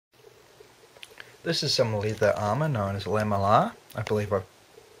This is some leather armour known as lamella. I believe I've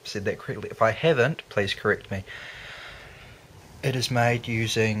said that correctly. If I haven't, please correct me. It is made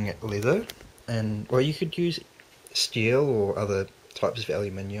using leather, and well, you could use steel or other types of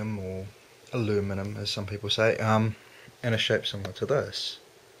aluminium or aluminum, as some people say, in a shape similar to this.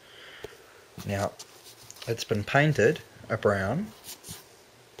 Now, it's been painted a brown,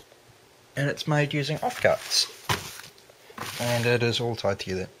 and it's made using offcuts, and it is all tied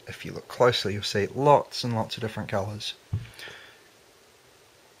together. If you look closely, you'll see lots and lots of different colours.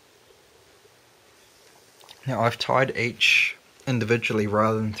 Now, I've tied each individually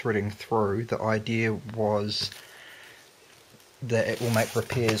rather than threading through. The idea was that it will make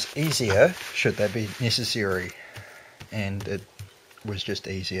repairs easier should they be necessary, and it was just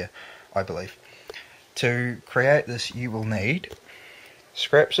easier, I believe. To create this, you will need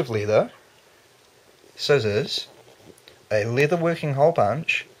scraps of leather, scissors, a leather working hole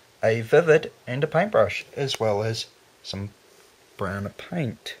punch, a vivid and a paintbrush, as well as some brown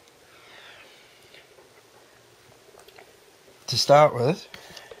paint. To start with,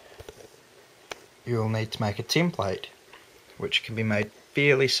 you will need to make a template, which can be made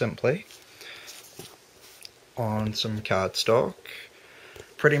fairly simply on some cardstock.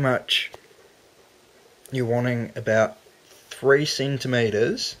 Pretty much you're wanting about 3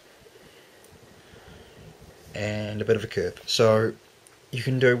 centimeters and a bit of a curve. So you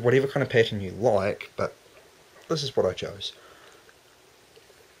can do whatever kind of pattern you like, but this is what I chose.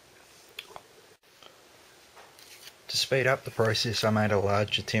 To speed up the process, I made a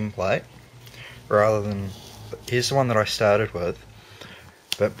larger template rather than, here's the one that I started with,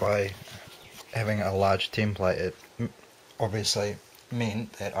 but by having a large template it obviously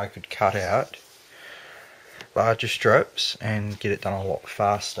meant that I could cut out larger strips and get it done a lot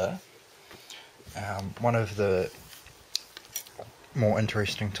faster. One of the more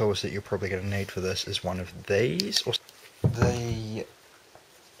interesting tools that you're probably going to need for this is one of these. The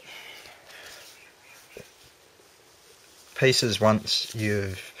pieces, once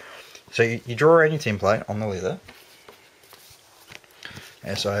you've, so you draw around your template on the leather,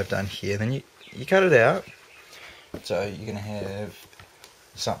 as I have done here, then you cut it out, so you're going to have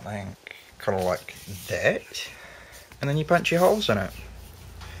something kind of like that, and then you punch your holes in it.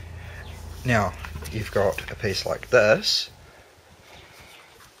 Now you've got a piece like this,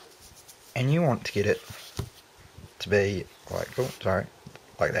 and you want to get it to be like, oh sorry,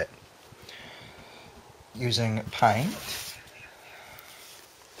 like that. Using paint,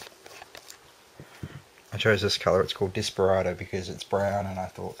 I chose this colour, it's called Desperado because it's brown, and I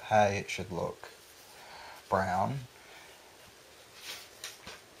thought, hey, it should look brown.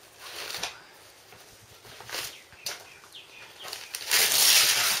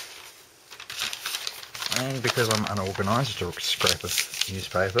 And because I'm unorganised, I took a scrap of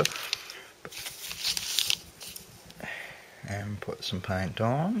newspaper and put some paint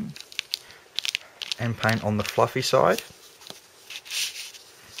on, and paint on the fluffy side.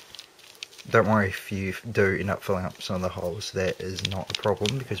 Don't worry if you do end up filling up some of the holes, that is not a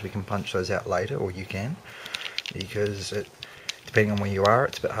problem because we can punch those out later, or you can, because depending on where you are,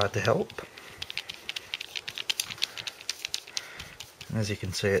 it's a bit hard to help. And as you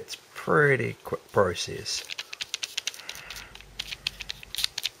can see, it's pretty quick process.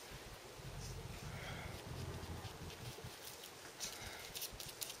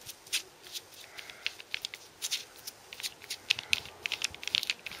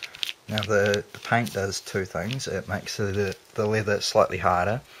 Now the paint does two things. It makes the leather slightly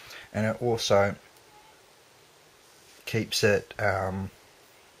harder, and it also keeps it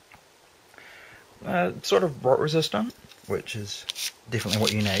sort of rot resistant, which is definitely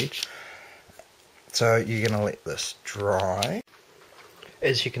what you need. So you're going to let this dry.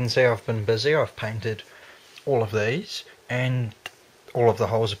 As you can see, I've been busy. I've painted all of these, and all of the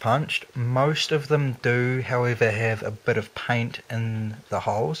holes are punched. Most of them do, however, have a bit of paint in the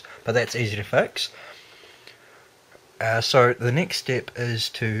holes, but that's easy to fix. So the next step is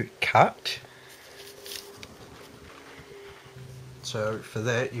to cut. So for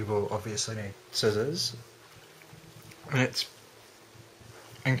that you will obviously need scissors, and it's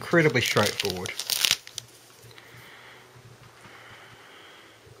incredibly straightforward.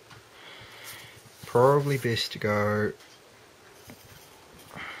 Probably best to go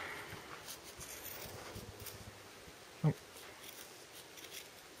and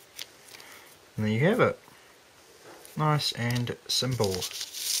there you have it. Nice and simple.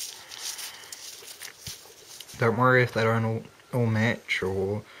 Don't worry if they don't all match,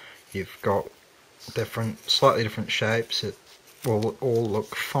 or you've got slightly different shapes. It will all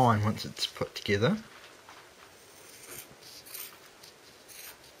look fine once it's put together.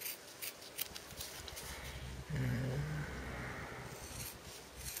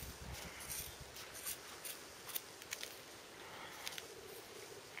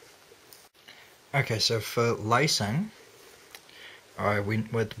 Okay, so for lacing, I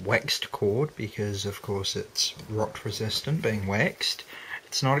went with waxed cord because of course it's rot resistant being waxed.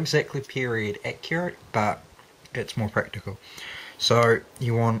 It's not exactly period accurate, but it's more practical. So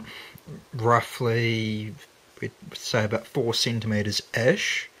you want roughly, we'd say about 4 centimeters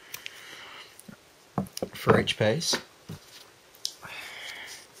ish for each piece.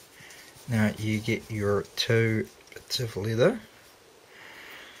 Now you get your 2 bits of leather.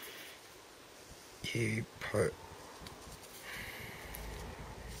 You put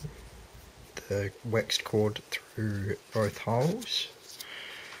the waxed cord through both holes,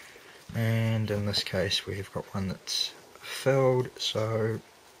 and in this case we've got one that's filled, so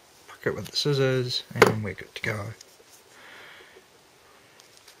prick it with the scissors and we're good to go.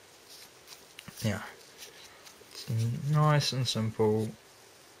 Now, it's nice and simple,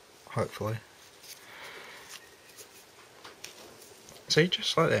 hopefully. See,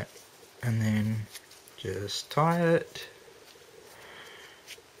 just like that, and then just tie it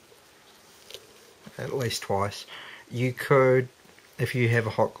at least twice. You could, if you have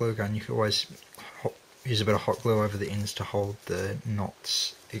a hot glue gun, you could always use a bit of hot glue over the ends to hold the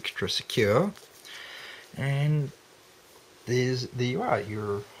knots extra secure. And there you are,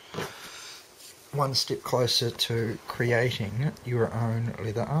 you're one step closer to creating your own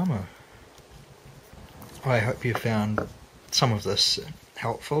leather armour. I hope you found some of this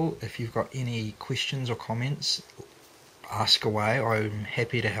helpful. If you've got any questions or comments, ask away. I'm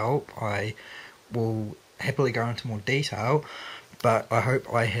happy to help. I will happily go into more detail, but I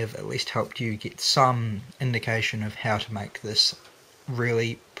hope I have at least helped you get some indication of how to make this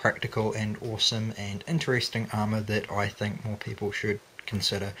really practical and awesome and interesting armour that I think more people should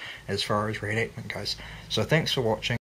consider as far as reenactment goes. So thanks for watching.